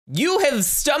You have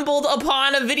stumbled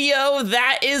upon a video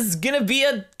that is gonna be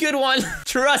a good one.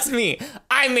 Trust me,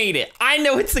 I made it. I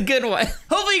know it's a good one.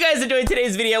 Hopefully you guys enjoyed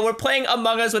today's video. We're playing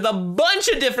Among Us with a bunch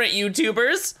of different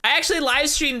YouTubers. I actually live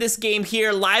streamed this game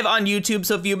here live on YouTube,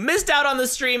 so if you missed out on the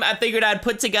stream, I figured I'd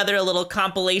put together a little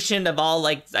compilation of all,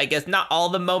 like, I guess not all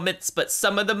the moments, but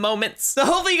some of the moments. So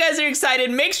hopefully you guys are excited.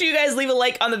 Make sure you guys leave a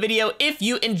like on the video if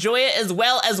you enjoy it, as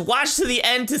well as watch to the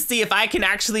end to see if I can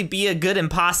actually be a good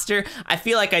imposter. I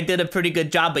feel like I did a pretty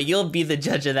good job, but you'll be the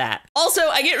judge of that. Also,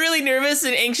 I get really nervous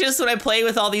and anxious when I play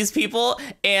with all these people,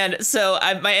 and so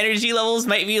my energy levels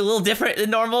might be a little different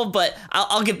than normal, but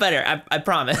I'll get better, I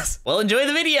promise. Well, enjoy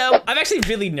the video. I'm actually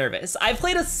really nervous. I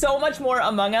played so much more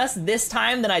Among Us this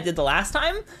time than I did the last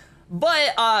time,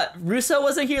 but Russo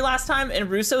wasn't here last time, and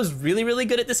Russo's really, really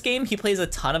good at this game. He plays a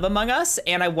ton of Among Us,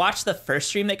 and I watched the first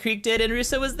stream that Kreek did and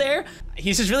Russo was there.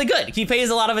 He's just really good. He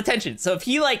pays a lot of attention. So if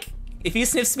he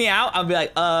sniffs me out, I'll be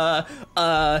like,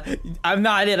 I'm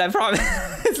not it, I promise.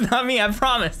 It's not me, I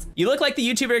promise. You look like the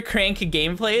YouTuber Crank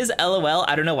Gameplays, LOL.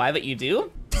 I don't know why, but you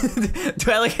do.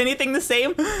 Do I look anything the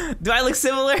same? Do I look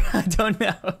similar? I don't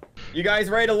know. You guys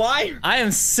ready to lie? I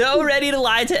am so ready to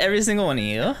lie to every single one of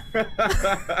you.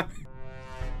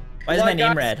 Why is my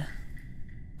name red?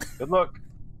 Good luck.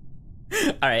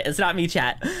 All right, it's not me,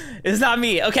 chat. It's not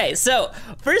me. Okay, so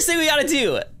first thing we gotta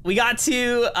do, we got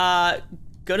to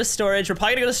go to storage. We're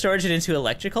probably gonna go to storage and into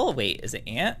electrical. Wait, is it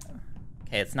Ant?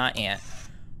 Okay, it's not Ant.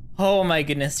 Oh my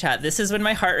goodness, chat. This is when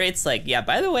my heart rate's like, yeah,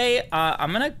 by the way,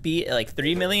 I'm gonna be at like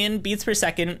 3 million beats per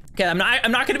second. Okay, I'm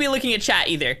not gonna be looking at chat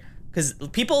either. Because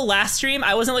people last stream,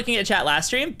 I wasn't looking at chat last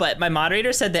stream, but my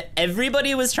moderator said that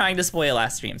everybody was trying to spoil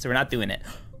last stream, so we're not doing it.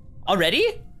 Already?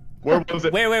 Where was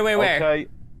it? Where? Okay.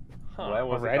 Huh, Where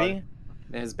was already? it?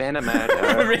 There's been a mad.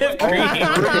 Rip Kreek.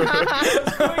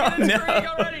 Oh,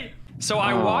 no. So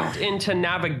I walked into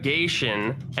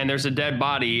navigation, and there's a dead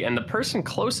body, and the person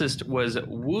closest was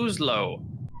Woozlo.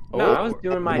 No, I was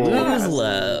doing my task.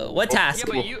 Woozlo. What task?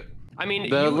 Yeah, but you, I mean,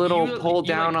 The little pull you,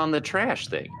 down like, on the trash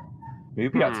thing.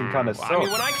 Maybe got some kind of I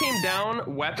mean, when I came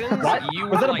down, weapons, What? you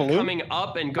Was were that a like balloon? coming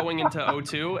up and going into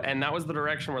O2, and that was the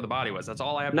direction where the body was. That's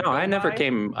all I have to No, go I never by.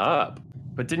 came up.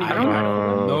 But didn't you? I don't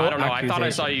know. I don't know. I thought I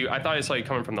saw you. I thought I saw you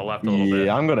coming from the left a little bit.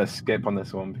 Yeah, I'm gonna skip on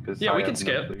this one because Yeah, we I can have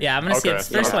skip. no clue. Yeah, I'm gonna skip the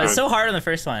first one. It's so hard on the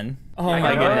first one. Oh I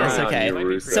my know. goodness, Yeah, okay.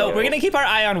 you're So we're gonna keep our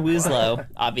eye on Woozlo,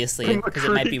 obviously, because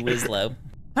it might be Creek. Woozlo.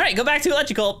 All right, go back to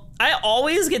electrical. I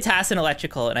always get tasked in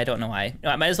electrical, and I don't know why.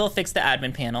 I might as well fix the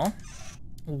admin panel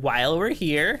while we're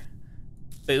here.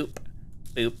 Boop,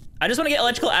 boop. I just want to get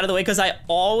electrical out of the way because I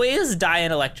always die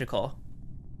in electrical.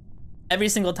 Every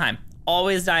single time.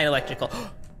 Always die in electrical.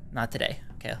 Not today.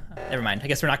 Okay, never mind. I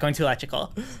guess we're not going to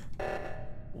electrical.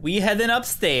 We heading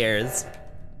upstairs.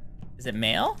 Is it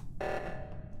mail?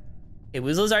 Okay,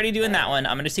 Woozlo's already doing that one.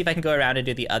 I'm gonna see if I can go around and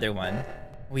do the other one.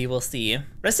 We will see.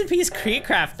 Rest in peace,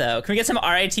 KreekCraft, though. Can we get some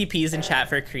RITPs in chat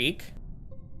for Kreek?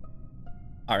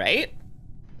 All right.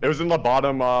 It was in the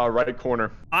bottom right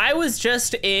corner. I was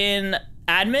just in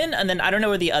admin, and then I don't know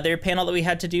where the other panel that we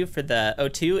had to do for the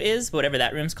O2 is, whatever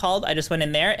that room's called. I just went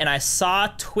in there, and I saw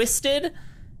Twisted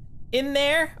in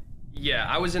there. Yeah,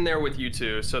 I was in there with you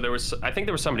two. So there was, I think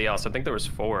there was somebody else. I think there was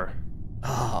 4.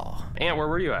 Oh. Ant, where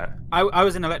were you at? I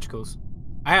was in electricals.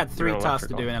 I had 3 You're in tasks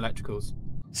to electrical. do in electricals.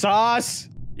 Sauce!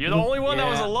 You're the only one that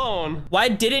was Yeah. alone. Why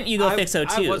didn't you go fix I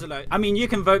O2? was alone. I mean, you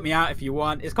can vote me out if you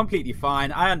want. It's completely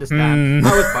fine. I understand.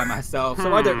 I was by myself,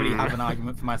 so I don't really have an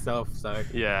argument for myself. So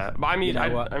Yeah, but I mean, You know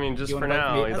what? I mean, just You for wanna vote for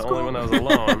now, me? you're the That's only cool. one that was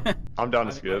alone. I'm down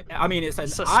to skip. I mean, it's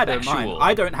It's a I don't mind. spectual.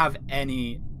 I don't have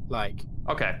any like.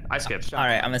 Okay, I skipped. All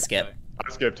right, I'm gonna skip.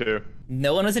 I skipped too.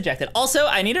 No one was ejected. Also,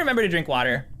 I need to remember to drink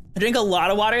water. I drink a lot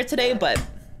of water today, but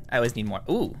I always need more.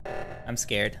 Ooh, I'm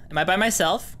scared. Am I by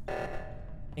myself? I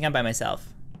think I'm by myself.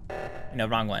 No,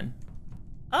 wrong one.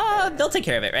 They'll take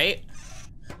care of it, right?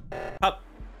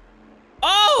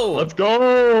 Oh! Let's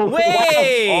go!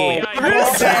 Wait! Oh,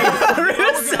 Russo!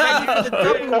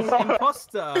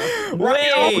 Imposter.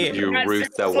 Wait! You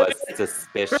Russo was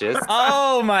suspicious.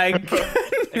 Oh my It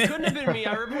goodness. couldn't have been me.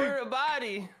 I reported a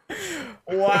body.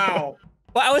 Wow.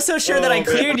 Well, I was so sure that I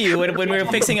cleared you when we were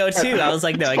fixing O2. I was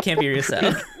like, no, it can't be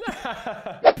Russo.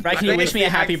 Right, can you wish me a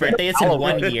happy birthday? It's in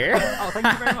 1 year. Oh, thank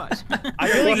you very much. I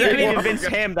feel like you can convince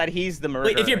him that he's the murderer.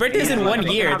 Wait, if your birthday's in Yeah, 1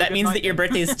 like, year, have a that good means night. that your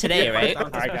birthday's today, right? All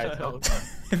right, guys.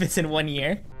 If it's in 1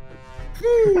 year.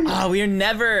 Oh, we are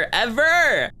never,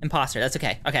 ever imposter. That's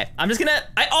okay. Okay, I'm just gonna,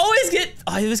 I always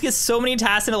get so many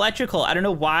tasks in electrical. I don't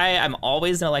know why I'm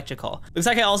always in electrical. Looks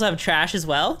like I also have trash as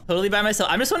well. Totally by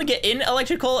myself. I just want to get in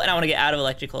electrical and I want to get out of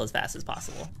electrical as fast as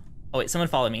possible. Oh wait, someone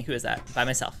followed me. Who is that? By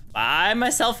myself. By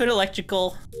myself in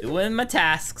electrical, doing my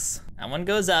tasks. That one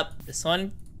goes up. This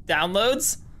one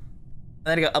downloads.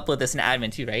 I gotta go upload this in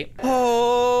admin too, right?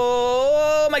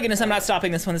 Oh my goodness, I'm not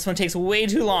stopping this one. This one takes way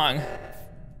too long.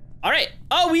 All right.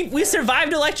 Oh, we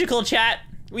survived electrical, chat.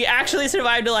 We actually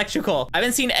survived electrical. I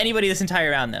haven't seen anybody this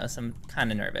entire round though, so I'm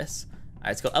kind of nervous. All right,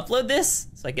 let's go upload this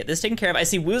so I get this taken care of. I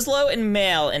see Woozlo and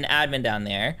Mail and admin down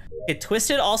there. Okay,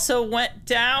 Twisted also went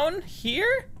down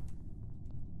here.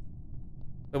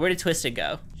 But where did Twisted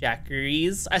go?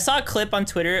 Jackeries. I saw a clip on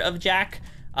Twitter of Jack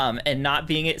and not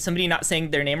being it, somebody not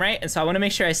saying their name right, and so I want to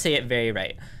make sure I say it very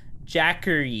right.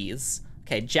 Jackeries.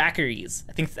 Okay, Jackeries.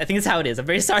 I think it's how it is. I'm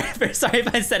very sorry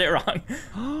if I said it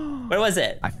wrong. Where was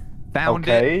it? I found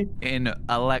it in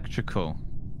electrical.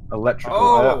 Electrical.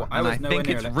 Oh, And I think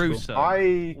it's electrical. Russo.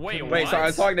 Wait, sorry, I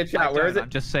was talking to chat. Where is it? I'm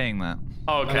just saying that.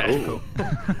 Oh, okay.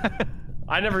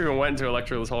 I never even went into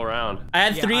electrical this whole round. I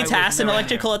had Yeah, 3 I tasks was in nowhere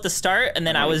electrical at the start, and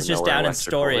then I don't was even just know where down in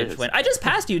electrical storage is. when I just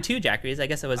passed you too, Jackeries. I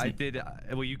guess I I wasn't. did.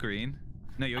 Were you green?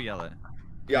 No, you're yellow.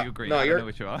 Yeah. You're green. No, I you're. don't know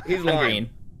which you are. He's I'm lying.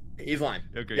 green. He's lying.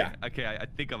 You're green. Yeah. Okay, I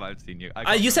think I might have seen you.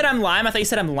 You said I'm lying. I thought you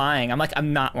said I'm lying. I'm like,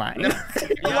 I'm not lying. You're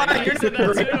lying. You said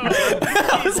that too.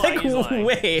 I was like, He's lying.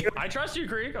 wait. I trust you,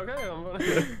 Kreek.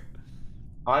 Okay.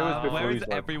 I was before Where you is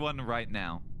started. everyone right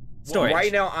now? Storage.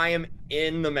 Right now, I am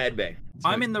in the med bay.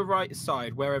 I'm in the right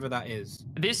side, wherever that is.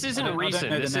 This isn't I a don't know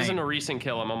recent. the This name. isn't a recent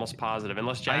kill. I'm almost positive,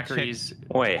 unless Jackeries.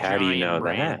 Wait, how do you know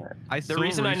ran. that? The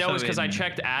reason I know is because I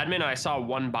checked admin and I saw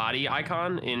one body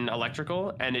icon in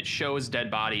electrical, and it shows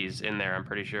dead bodies in there. I'm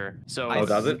pretty sure. So. Oh,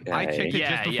 does it? I checked it Yeah,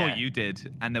 just before yeah. you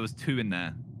did, and there was 2 in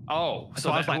there. Oh,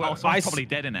 So I was like, oh, someone's probably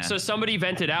dead in there. So somebody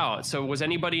vented out. So was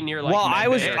anybody near like? Well, med I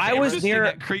was- bay or I camera? was near-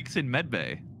 That Creek's in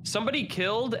medbay. Somebody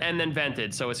killed and then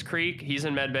vented. So it's Kreek. He's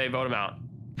in med bay. Vote him out.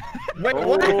 Wait,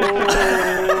 what?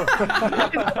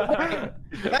 That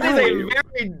is a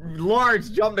very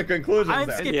large jump to conclusions I'm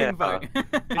there. skipping Yeah. vote. Is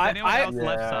anyone else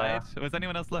left Yeah. side? Was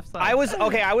anyone else left side? I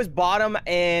was bottom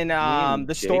in the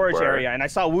Jake storage were. area, and I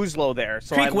saw Woozlo there.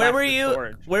 So I Creek, where left were the you?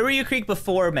 storage. Where were you, Creek,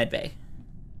 before Medbay?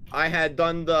 I had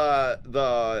done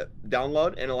the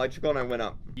download in electrical, and I went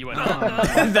up. You went.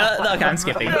 Okay, I'm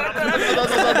skipping. I'm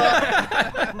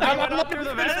up through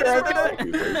the vents,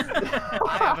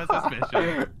 I have a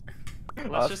suspicion.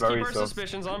 Let's just keep very our sus.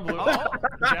 suspicions on blue. Oh,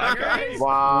 Jagger.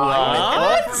 Wow.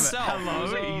 What?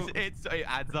 Hello? It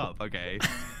adds up, okay.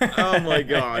 Oh my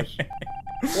gosh.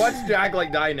 What's Jack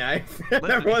like die next?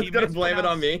 Everyone's he gonna blame it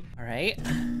on me. All right.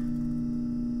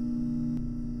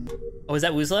 Oh, is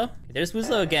that Woozlo? Okay, there's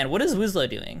Woozlo again. What is Woozlo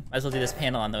doing? Might as well do this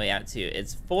panel on the way out too.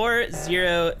 It's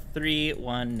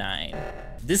 40319.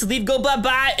 This leaf go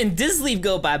bye-bye, and this leaf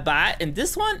go bye-bye, and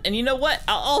this one, and you know what?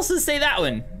 I'll also say that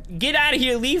one. Get out of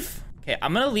here, Leaf. Okay,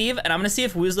 I'm gonna leave, and I'm gonna see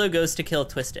if Woozlo goes to kill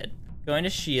Twisted. Going to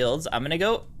shields. I'm gonna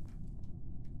go.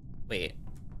 Wait.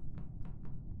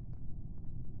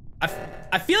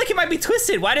 I feel like it might be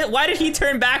Twisted. Why did he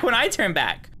turn back when I turned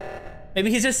back? Maybe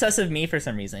he's just sus of me for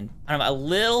some reason. I don't know, a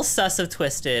little sus of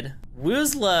Twisted.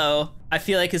 Woozlo, I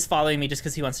feel like is following me just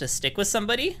because he wants to stick with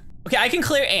somebody. Okay, I can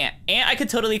clear Ant. Ant I could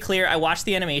totally clear. I watched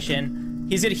the animation.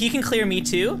 He's good. He can clear me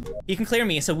too. He can clear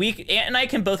me. So Ant and I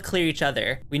can both clear each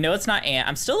other. We know it's not Ant.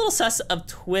 I'm still a little sus of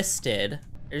Twisted.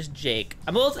 There's Jake.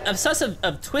 I'm sus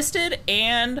of Twisted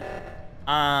and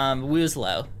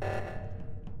Woozlo.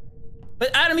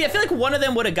 But I mean, I feel like one of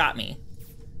them would have got me,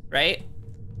 right?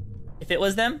 If it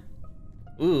was them.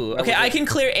 Ooh, okay, I can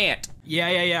clear Ant.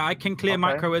 Yeah. I can clear Okay.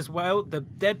 Micro as well. The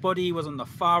dead body was on the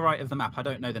far right of the map. I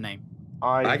don't know the name.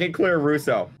 I can clear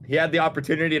Russo. He had the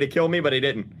opportunity to kill me, but he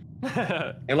didn't. Unless he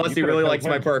could've really killed likes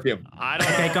my him. perfume. I don't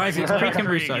Okay, know. guys, it's Kreek and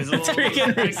Russo. He's a It's little- Kreek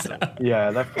and Russo.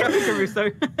 Yeah, that's Russo.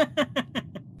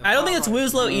 I don't think it's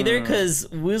Woozlo either, because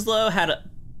Woozlo had a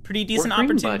pretty decent We're green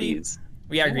opportunity. buddies.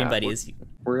 We are green Yeah, buddies.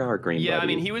 We are green Yeah, buddies. I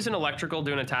mean, he was in electrical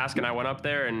doing a task, and I went up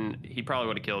there, and he probably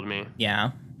would have killed me. Yeah.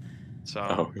 So.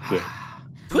 Oh, yeah.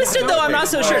 Twisted though, I'm not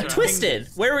so sure. Wait. Twisted,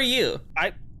 where were you?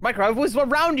 Micro, I was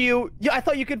around you. Yeah, I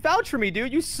thought you could vouch for me,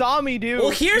 dude. You saw me, dude. Well,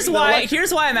 here's why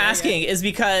I'm asking is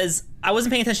because I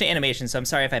wasn't paying attention to animation, so I'm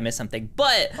sorry if I missed something.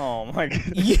 But Oh my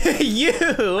god. you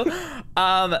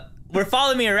were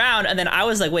following me around, and then I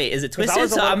was like, wait, is it Twisted?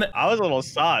 So I'm I was a little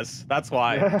sus. That's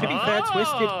why. To be fair, Oh.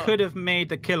 Twisted could have made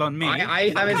the kill on me.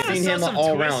 I haven't Kinda seen him sus of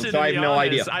all around, Twisted, so to I be have no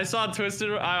honest. idea. I saw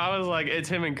Twisted. I was like, it's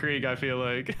him and Kreek. I feel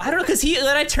like. I don't know, cause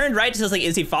when I turned right, I was like,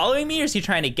 is he following me or is he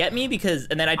trying to get me? And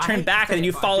then I hate turned to back say and then it,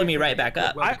 you but I followed do me think right it back went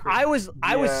up. well. I was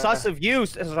Yeah. sus of you,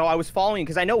 so I was following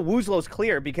because I know Woozlo's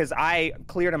clear because I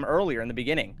cleared him earlier in the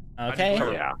beginning. Okay.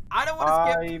 Yeah. I don't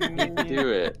want to skip. Do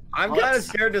it. I'm kind of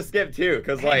scared to skip too,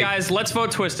 because Hey like. guys, let's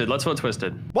vote Twisted. Let's vote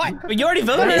Twisted. What? But you already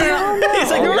voted. He's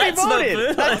like, You already let's vote.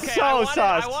 voted. That's Okay, so I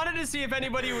sus. wanted to see if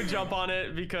anybody would jump on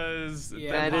it because.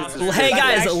 Yeah. That is Well, hey That's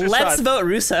guys, extra let's sus. vote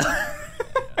Russo.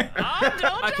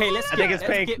 Okay, let's I think it's let's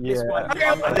pink. skip this one.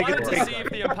 I think wanted it's to pink. see if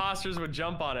the imposters would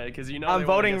jump on it because you know I'm they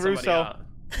wanna voting get somebody Russo. out.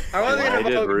 I wasn't I gonna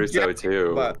did vote Russo Jeff,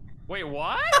 too. but- Wait,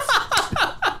 what?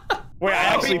 Wait,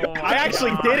 Oh I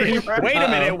actually did it. Wait a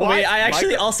minute. What? Wait, I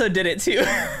actually also did it too.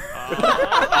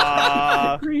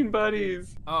 Green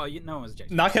buddies. Oh, no one's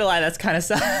Jason. Not gonna lie, that's kind of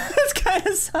sus. That's kind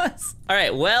of sus. All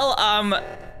right, well,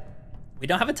 we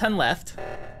don't have a ton left.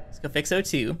 Let's go fix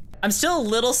O2. I'm still a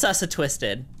little sus of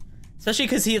Twisted, especially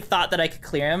because he thought that I could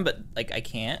clear him, but like I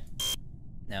can't.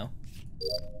 No.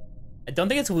 I don't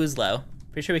think it's Woozlow.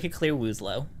 Pretty sure we could clear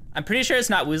Woozlow. I'm pretty sure it's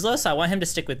not Woozlow, so I want him to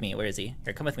stick with me. Where is he?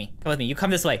 Here, come with me. Come with me. You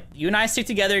come this way. You and I stick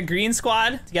together. Green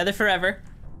squad, together forever.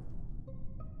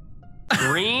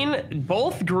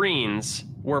 Both greens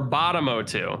were bottom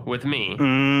O2 with me.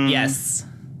 Yes.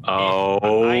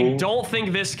 Oh. I don't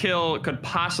think this kill could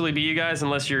possibly be you guys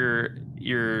unless you're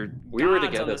We were gods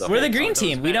together on this the We're the fence, green on those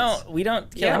team. We fence.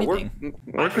 don't kill Yeah, anything.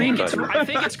 we're green buddies. I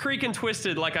think it's Creek and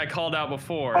Twisted like I called out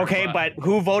before. Okay, but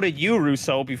who voted you,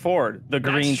 Russo, before the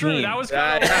green that's true. team? That was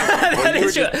kind of That You were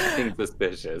is true. just being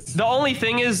suspicious. The only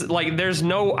thing is, like,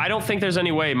 I don't think there's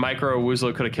any way Micro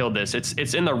Woozlo could have killed this.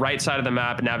 It's in the right side of the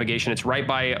map, navigation. It's right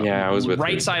by Yeah, I was with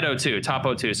right you. side O2, top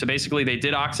O2. So basically they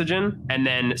did oxygen and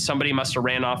then somebody must have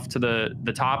ran off to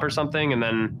the top or something. And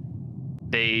then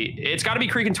it's gotta be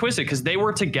Creek and Twisted because they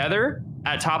were together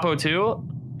at top O2.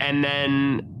 And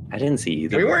then I didn't see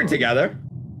either. We weren't together.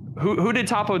 who did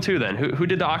top O2 then? Who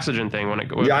did the oxygen thing when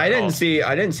it Yeah, I didn't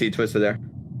see Twisted there.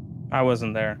 I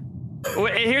wasn't there.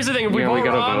 Wait, here's the thing, if we Yeah, vote we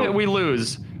gotta wrong, vote. we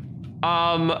lose.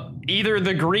 Either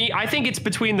the green, I think it's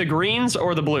between the greens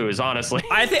or the blues, honestly.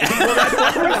 I think.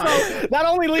 That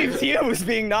only leaves you as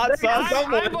being not sus.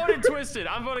 I voted Twisted.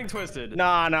 I'm voting Twisted.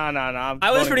 Nah.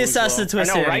 I was pretty sus to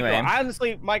Twisted I know, right? anyway.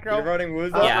 Honestly, Micro. You're voting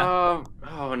Woozle? Yeah.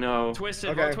 Oh no.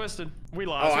 Twisted, Okay. vote Twisted. We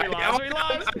lost, we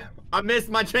lost. I missed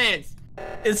my chance.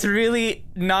 It's really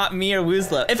not me or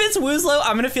Woozlow. If it's Woozlow,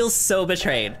 I'm gonna feel so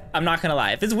betrayed. I'm not gonna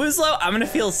lie. If it's Woozlow, I'm gonna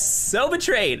feel so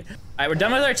betrayed. All right, we're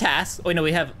done with our task. Oh, wait, no,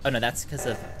 we have. Oh no, that's because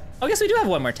of. Oh, I guess we do have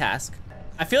one more task.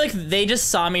 I feel like they just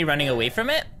saw me running away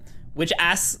from it, which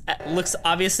looks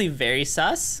obviously very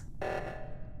sus.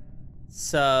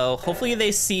 So hopefully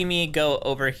they see me go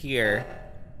over here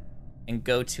and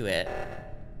go to it.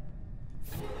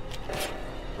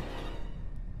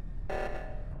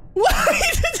 What?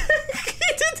 He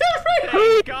did that right.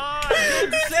 Thank God.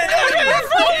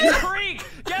 It's Creek.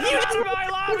 Get out of my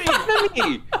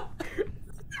lobby.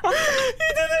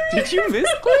 Did you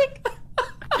misclick?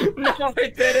 No, I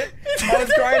didn't. I was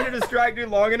trying to distract you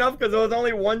long enough because it was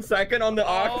only 1 second on the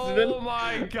oxygen. Oh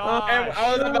my God. And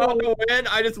I was about to win.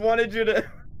 I just wanted you to.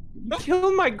 You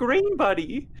killed my green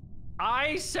buddy.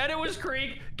 I said it was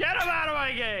Creek. Get him out of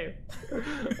my game.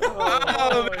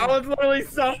 Oh, I was literally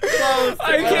so close.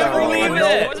 I can't believe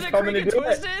it. Wasn't it Coming Creek to and do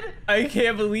it. Twisted? I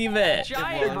can't believe it.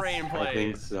 Giant brain I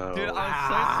think plays. so. Dude, I'm so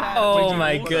sad. Oh Wait,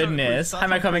 my wait, goodness. such Hi,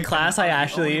 my a coming freak. class. Hi, I'm the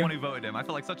Ashley. only one who voted him. I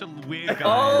feel like such a weird guy.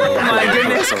 Oh my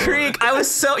goodness, Creek. I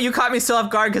was you caught me so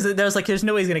off guard because there was like, there's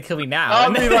no way he's gonna kill me now.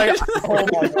 I'll be like, oh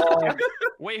my god.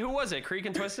 Wait, who was it? Creek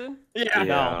and Twisted?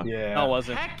 Yeah. Yeah. No, it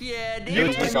wasn't. Heck yeah, dude. You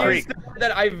was just you Creek. said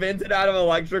that I vented out of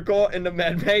electrical in the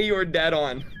med bay. You were dead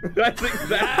on. That's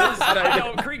exactly Yes, what I I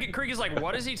did. know. Creek is like,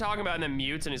 what is he talking about? And then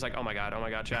mutes, and he's like, oh my god,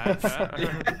 chat.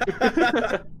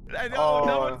 I know,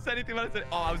 no one said anything about it.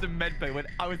 Oh, I was in medbay when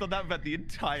I was on that bed the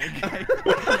entire game.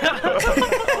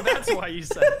 Oh, that's why you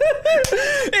said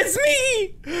it. It's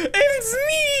me! It's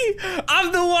me!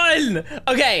 I'm the one!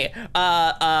 Okay,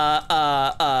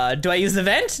 do I use the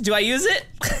vent? Do I use it?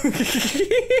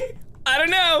 I don't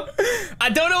know. I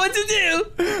don't know what to do.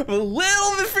 I'm a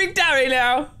little bit freaked out right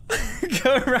now.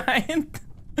 Go, Ryan.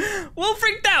 A little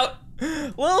freaked out.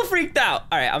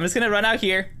 All right, I'm just gonna run out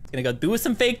here. Gonna go do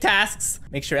some fake tasks.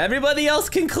 Make sure everybody else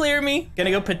can clear me.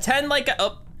 Gonna go pretend like I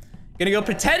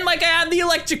have the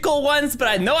electrical ones, but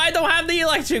I know I don't have the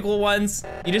electrical ones.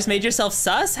 You just made yourself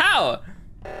sus? How?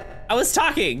 I was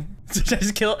talking. Should I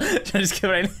just kill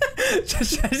right now?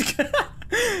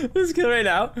 Just kill right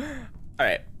now. All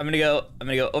right, I'm gonna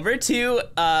go over to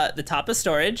the top of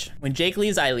storage. When Jake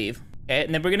leaves, I leave. Okay,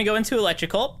 and then we're gonna go into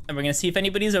electrical, and we're gonna see if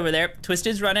anybody's over there.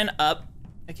 Twisted's running up.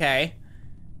 Okay.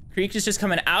 Creek is just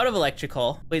coming out of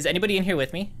electrical. Wait, is anybody in here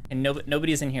with me? And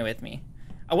nobody's in here with me.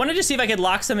 I wanted to see if I could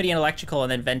lock somebody in electrical and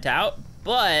then vent out,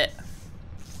 but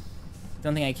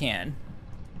don't think I can.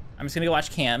 I'm just gonna go watch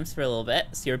cams for a little bit,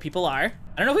 see where people are.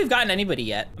 I don't know if we've gotten anybody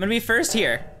yet. I'm gonna be first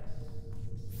here.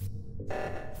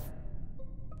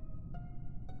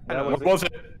 What was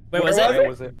it? Wait,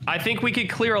 was it? I think we could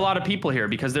clear a lot of people here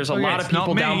because there's a lot of it's not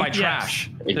people down me. by trash.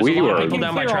 There's We a lot were of people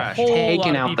down by trash.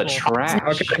 Taking out the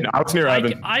trash. Okay, I was near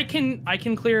Evan. I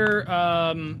can clear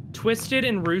Twisted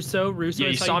and Russo. Yeah, you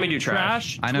I saw me do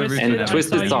trash. I know Twisted, Russo And did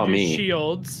Twisted I saw you do me.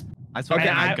 Shields. I saw Okay,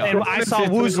 I saw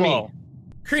Woozlo.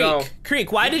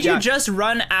 Creek, why did you just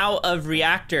run out of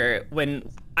reactor when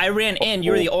I ran in?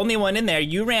 You were the only one in there.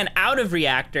 You ran out of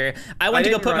reactor. I went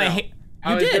to go put my hand.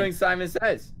 I was doing Simon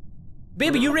Says.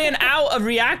 Baby, you ran out of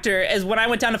reactor as when I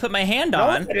went down to put my hand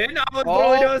on. No, I didn't. I was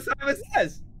totally doing Simon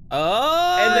Says.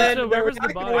 Oh. And then So where was the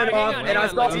body? went off, Hang on, and I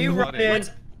hang saw on, you let's- run in,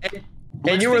 let's-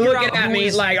 and you were figure looking out at who me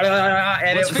is- like, and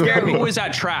Let's it figure out scared who me. was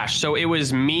at trash. So it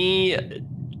was me,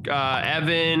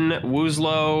 Evan,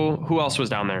 Woozlo. Who else was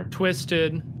down there?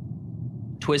 Twisted.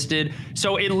 Twisted.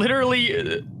 So it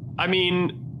literally, I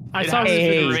mean, I it saw has to be Woozlo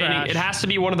the do remaining- trash. it has to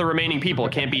be one of the remaining people.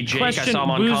 It can't be Jake. I Question: saw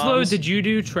him on Woozlo, comms. did you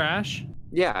do trash?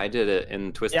 Yeah, I did it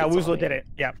in Twisted. Yeah, saw Woozlo me. did it.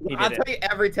 Yeah, he I'll did tell it. you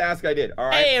every task I did. All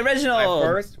right. Hey, I Reginald.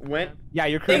 first went. Yeah,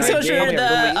 you're correct. Thanks so I much for did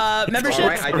the membership.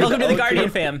 Alright, I did Welcome to the the Guardian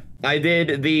electrical. fam. I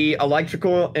did the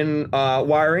electrical and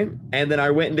wiring, and then I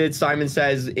went and did Simon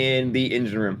Says in the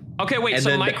engine room. Okay, wait. And So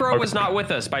then- Micro was not with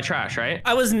us by trash, right?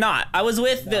 I was not. I was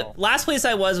with the last place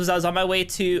I was on my way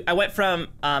to. I went from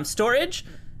storage,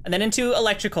 and then into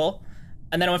electrical,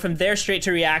 and then I went from there straight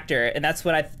to reactor, and that's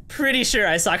when I'm pretty sure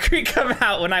I saw Creek come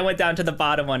out when I went down to the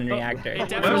bottom one in reactor. Where's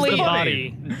Definitely. the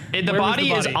body? The Where was the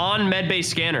body is body? on medbay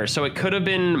scanner, so it could have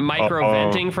been Micro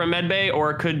venting from medbay,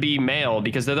 or it could be Male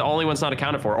because they're the only ones not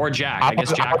accounted for, or Jack. I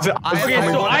guess Jack. I was doing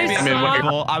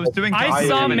I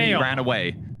saw and he Mail. ran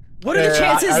away. What are the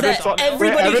chances Evan that saw-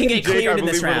 everybody Evan can and get Jake, cleared I in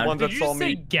this believe, were the round? ones Did that you saw say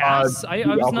me. gas? I was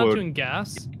not upload. doing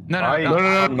gas. No, I-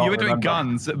 no, no, you were doing remember.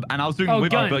 guns, and I was doing Oh,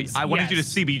 whip, but guns, I wanted you to yes.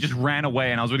 see, but you just ran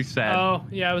away, and I was really sad. Oh,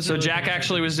 yeah, I was. So really Jack confused.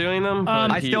 actually was doing them. but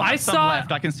Um, I still I have some saw-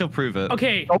 left. I can still prove it.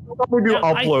 Okay. We do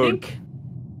upload.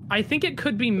 I think it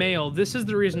could be Male. This is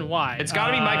the reason why. It's got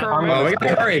to be Micro. Oh, we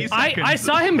gotta hurry. I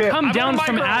saw him come I'm down on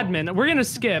from Micro. admin. We're gonna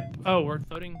skip. Oh, we're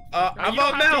voting. I'm You don't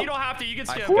up have to, now. you don't have to. You can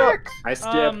skip. I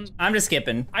skipped. I'm just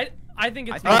skipping. I think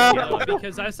it's I Male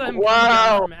because I saw him come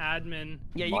Wow. down from admin.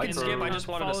 Yeah, you can And skip. I just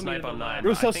wanted to follow me snipe the on left. 9.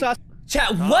 Russo I think- sus.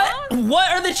 Chat,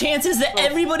 what are the chances that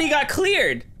everybody got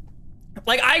cleared?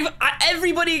 Like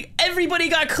everybody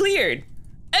got cleared.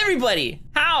 Everybody.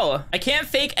 How? I can't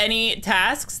fake any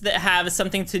tasks that have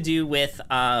something to do with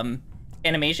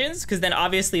animations, because then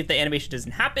obviously if the animation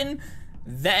doesn't happen,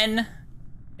 then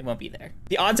it won't be there.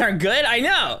 The odds aren't good. I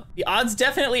know. The odds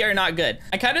definitely are not good.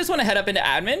 I kind of just want to head up into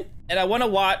admin, and I want to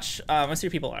watch. Let's see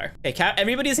where people are. Okay,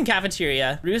 everybody's in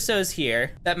cafeteria. Russo's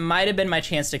here. That might have been my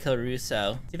chance to kill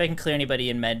Russo. See if I can clear anybody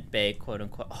in med bay, quote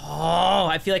unquote. Oh,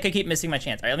 I feel like I keep missing my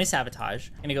chance. All right, let me sabotage.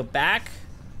 I'm gonna go back.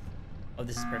 Oh,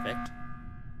 this is perfect.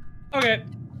 Okay.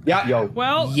 Yeah. Yo.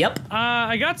 Well. Yep.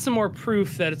 I got some more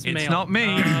proof that it's Male. It's not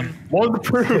me. What's the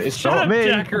proof? It's Shut not up, me.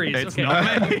 Jackeries. It's Okay.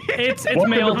 not me. It's What's the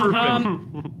Male. proof?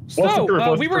 What's the So proof?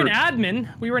 What's we the were in proof? admin.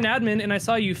 We were in admin, and I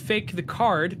saw you fake the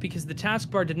card because the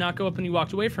taskbar did not go up when you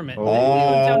walked away from it. Then you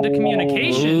went down to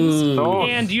communications, Oh.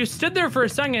 and you stood there for a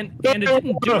second, and it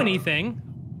didn't do anything.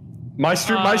 My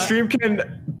stream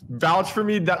can vouch for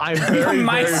me that I'm very,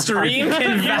 My very stream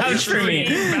can vouch for me.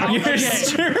 Your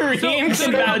stream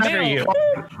can vouch for you.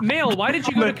 Male, why did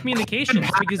you go to communications?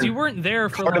 Because you weren't there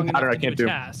for long enough I to can't do a do.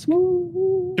 task.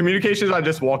 Communications I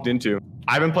just walked into.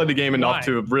 I haven't played the game enough Why?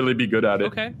 to really be good at it.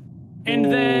 Okay. And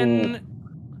then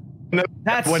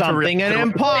That's Went to something an reactor.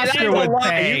 imposter would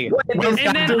say. And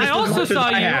then I also saw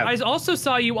you. have. I also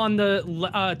saw you on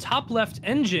the top left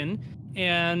engine,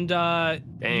 and you were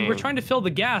Dang. trying to fill the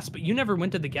gas, but you never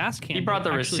went to the gas can. He brought the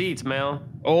Actually- receipts, Male.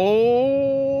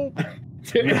 Oh.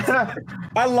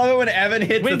 I love it when Evan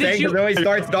hits When the did thing you- because always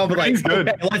starts it off with like, He's good.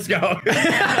 okay, let's go.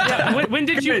 Yeah, when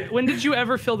did you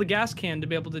ever fill the gas can to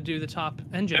be able to do the top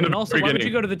engine? In the And also, why would beginning.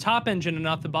 you go to the top engine and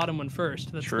not the bottom one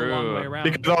first? That's the long True. way around.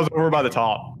 Because I was over by the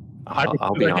top.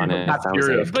 I'll be honest, I was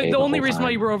Curious. But the only reason why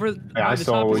you were over by I the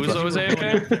saw top it. is because Uzo was you were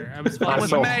AFK? there. I was I following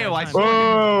saw- you Mayo, I the saw-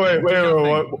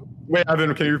 whole time. Wait,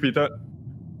 Evan, can you repeat that?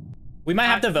 We might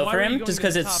have to vote Why for were you him going just to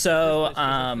because the it's top in so the first place? 'Cause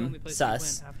that's the only place you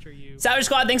sus. went after you- Savage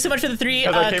Squad, thanks so much for the 3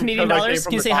 Because I came- Canadian because I came dollars. from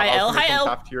Can you the say top, hi, I was L? coming Hi, from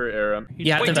L. cafeteria area.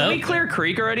 You have Wait, to did we vote. clear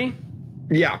Creek already?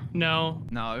 Yeah. No.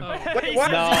 No. Wait,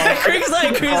 what? No. Creek's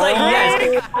like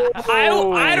yes.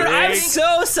 I'm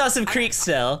so sus of Kreek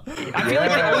still. I feel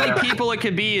like the only people it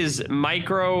could be is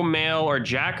Micro, Male, or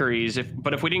Jackeries.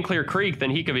 But if we didn't clear Kreek, then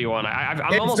he could be one. I'm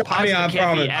almost positive it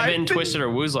can't be Evan, Twisted, or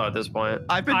Woozlo at this point.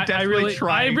 I've been desperately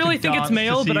trying. I really to think it's dance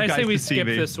Male, to see but I you say guys we to see skip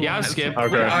me. this one. Yeah, I'll skip.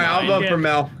 Okay. All right, I'll vote for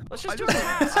Mel. Let's just do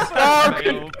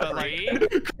it. But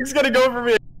like, He's gonna go for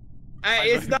me.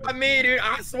 Hey, it's not me, dude.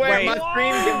 I swear, Wait. my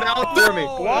stream can vouch for me.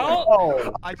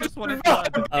 Whoa. I just wanted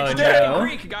to. Oh no.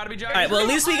 Kreek, gotta be Jack. All right, well at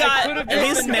least we got, at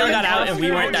least Male got out and we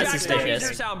weren't that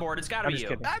suspicious. Soundboard. It's gotta be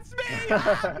you. That's me.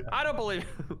 I don't believe.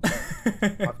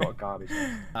 I thought garbage.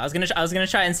 I was gonna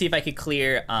try and see if I could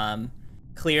clear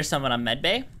someone on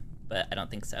medbay, but I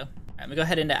don't think so. All right, I'm gonna go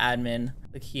ahead into admin.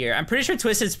 Look here. I'm pretty sure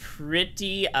Twisted's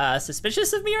pretty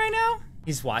suspicious of me right now.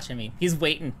 He's watching me. He's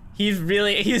waiting. He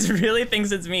really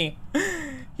thinks it's me.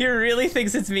 He really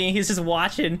thinks it's me. He's just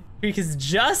watching. Kreek is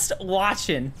just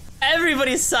watching.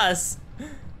 Everybody's sus.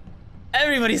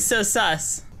 Everybody's so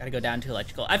sus. Gotta go down to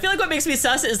electrical. I feel like what makes me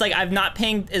sus is like I'm not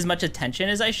paying as much attention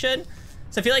as I should.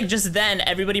 So I feel like just then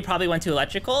everybody probably went to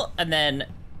electrical and then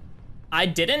I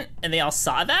didn't and they all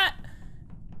saw that.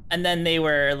 And then they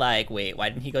were like, wait, why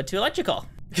didn't he go to electrical?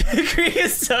 Kreek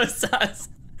is so sus.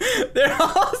 They're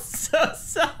all so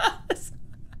sus.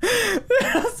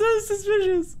 They're all so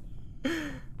suspicious.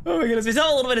 Oh my goodness, we still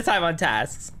have a little bit of time on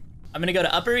tasks. I'm gonna go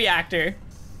to upper reactor.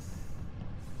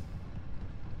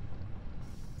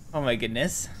 Oh my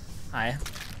goodness. Hi.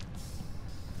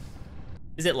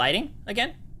 Is it lighting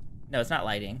again? No, it's not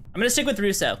lighting. I'm gonna stick with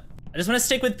Russo. I just wanna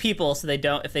stick with people so they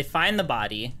don't, if they find the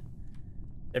body,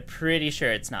 they're pretty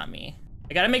sure it's not me.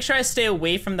 I gotta make sure I stay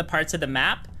away from the parts of the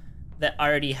map that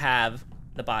already have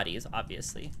the bodies,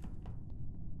 obviously.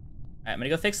 All right, I'm gonna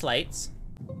go fix lights.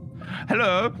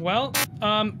 Hello. Well,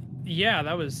 yeah,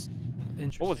 that was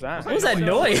interesting. What was that? What was that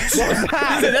noise?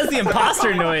 That's the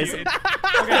imposter noise. Okay,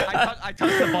 I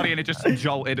touched the body and it just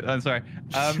jolted. I'm sorry.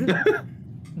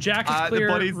 Jack is the clear,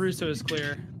 body's- Russo is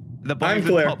clear. The body's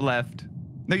clear. in top left.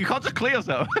 No, you can't just clear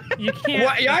yourself. You can't.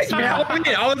 What? Yeah,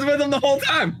 I was with him the whole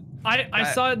time.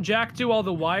 I saw Jack do all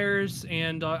the wires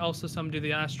and also some do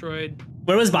the asteroid.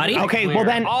 Where was body? Okay, well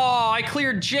then. Oh, I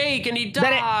cleared Jake and he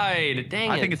died. Dang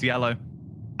it. I think it's yellow.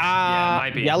 Yeah, it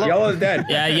might be. Yellow. Yellow's dead.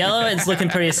 Yeah, yellow is looking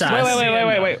pretty sus.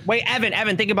 Wait,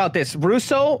 Evan, think about this.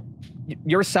 Russo,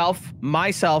 yourself,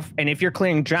 myself, and if you're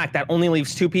clearing Jack, that only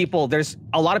leaves 2 people. There's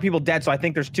a lot of people dead, so I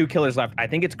think there's 2 killers left. I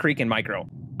think it's Kreek and Micro.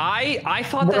 I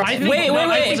thought that. I think- wait.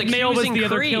 I think Male was the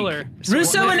other killer.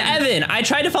 Russo and Evan, I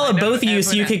tried to follow both of you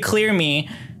so you could clear me.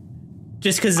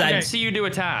 Just because I I didn't see you do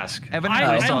a task. Evan,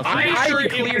 I'm I sure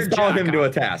it cleared saw him do a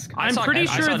task. I'm saw- pretty I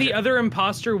saw sure the Jack. other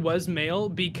imposter was Male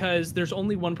because there's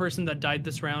only one person that died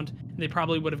this round, and they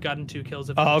probably would have gotten 2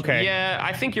 kills. If Oh, okay. Yeah,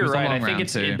 I think you're It was a right. I long think round,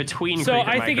 it's too. in between. So Kreek and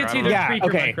I think Micro. it's don't either know. Yeah, Kreek or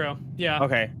okay. Micro. Yeah.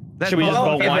 Okay. Let's Should we just vote.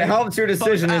 vote If it one? helps your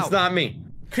decision, it's out. not me.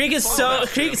 Kreek is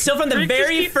still from the Kreek very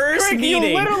just keeps- first Kreek, you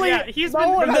meeting. literally- Yeah, he's No been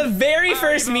one- From the very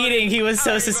first meeting, he was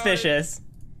so suspicious.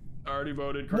 Already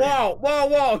voted. Kreek.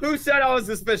 Whoa! Who said I was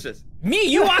suspicious? Me,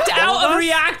 you walked out of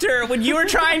reactor when you were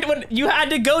trying to, when you had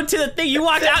to go to the thing. You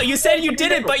walked out. You said you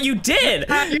didn't, but you did.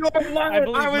 You were lying.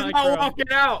 believe I was Micro. not walking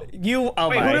out. You, oh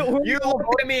Wait, my. you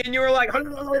looked at me and you were like, and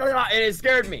it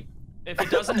scared me. If it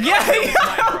doesn't, Yeah, end, then it's yeah,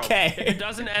 Micro. okay. If it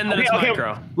doesn't end, then it's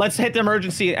Micro. Let's hit the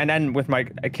emergency and then with my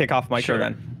kick off Micro Sure.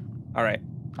 then. All right.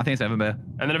 I think it's Evan Bear.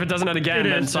 And then if it doesn't end again, It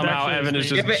then is. It somehow actually is Evan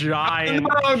is me. just If it- giant.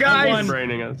 No, guys.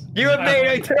 braining us. You have made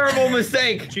a terrible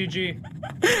mistake. GG.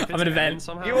 I'm gonna vent.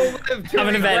 Somehow. You will live to I'm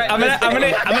gonna vent.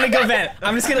 regret I'm gonna go vent.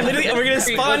 I'm just gonna literally, we're gonna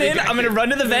Kreek, spawn let me in. back I'm gonna in. run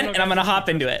to the vent and I'm gonna hop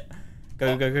into it.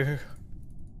 Go.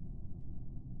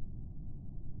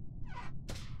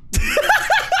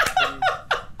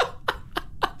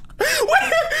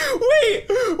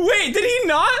 Wait, did he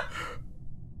not?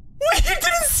 Wait, he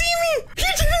didn't see me! He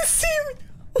didn't see me!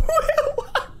 Wait,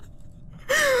 what?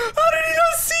 How did he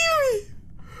not see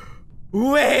me?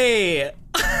 Wait!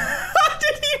 How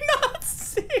did he not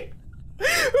see? Who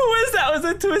was that? Was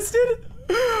it Twisted?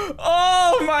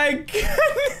 Oh my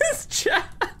goodness, chat.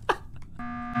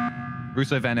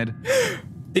 Russo vented.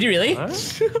 Did he really? No.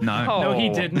 No, he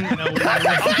didn't. No.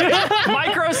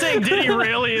 Micro saying, "Did he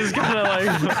really?" is kind of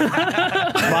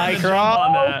like Micro.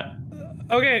 on that.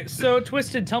 Okay, so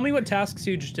Twisted, tell me what tasks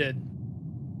you just did.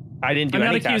 I didn't do I'm not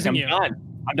any task. accusing I'm you.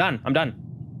 done. I'm done.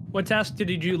 What task did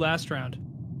you do last round?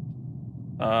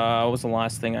 What was the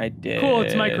last thing I did? Cool,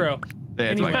 it's Micro. Yeah,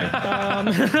 it's Anyway, Micro.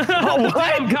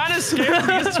 I'm kind of scared.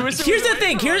 These Twisted Here's the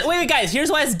thing. Wait, guys. Here's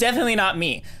why it's definitely not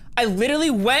me. I literally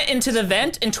went into the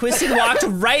vent and Twisted walked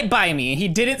right by me. He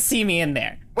didn't see me in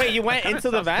there. Wait, you went into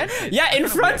the vent? Yeah, in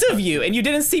front of you, and you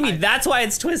didn't see me. That's why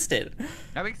it's twisted.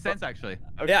 That makes sense, actually.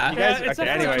 Yeah. You guys, it's okay,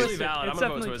 definitely anyways. twisted. valid. It's I'm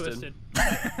gonna definitely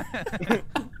vote twisted.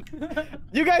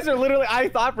 You guys are literally, I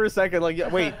thought for a second, like,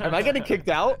 wait, am I getting kicked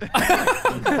out?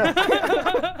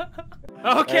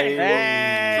 Okay.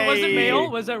 Hey. So was it male?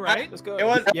 Was that right? Let's go. It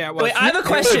was. Yeah. It was. Wait, I have a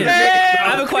question. I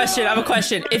have a question. I have a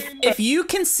question. If you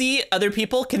can see other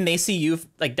people, can they see you?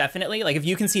 Like definitely. Like if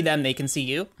you can see them, they can see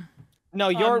you. No,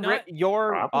 your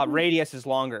Probably. radius is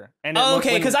longer. And Oh,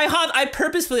 okay, because I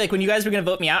purposefully, like, when you guys were gonna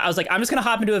vote me out, I was like, I'm just gonna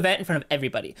hop into a vent in front of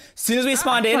everybody. As soon as we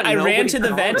spawned in, I ran to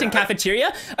the vent in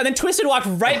cafeteria, and then Twisted walked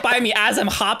right by me as I'm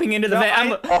hopping into the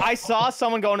vent. I saw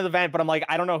someone go into the vent, but I'm like,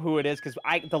 I don't know who it is because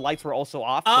the lights were also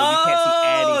off, so you can't see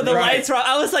Oh, anything. the lights were.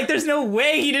 I was like, there's no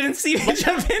way he didn't see me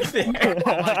jump in there.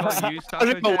 You stop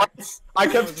it, The Jack. lights. I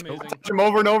kept touching him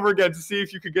over and over again to see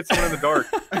if you could get someone in the dark.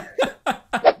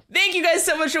 Thank you guys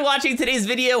so much for watching today's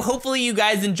video. Hopefully you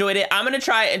guys enjoyed it. I'm gonna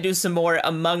try and do some more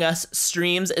Among Us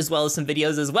streams as well as some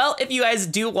videos as well if you guys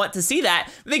do want to see that.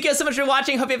 Thank you guys so much for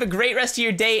watching. Hope you have a great rest of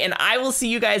your day, and I will see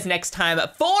you guys next time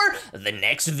for the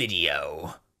next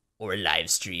video or live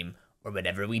stream or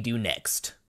whatever we do next.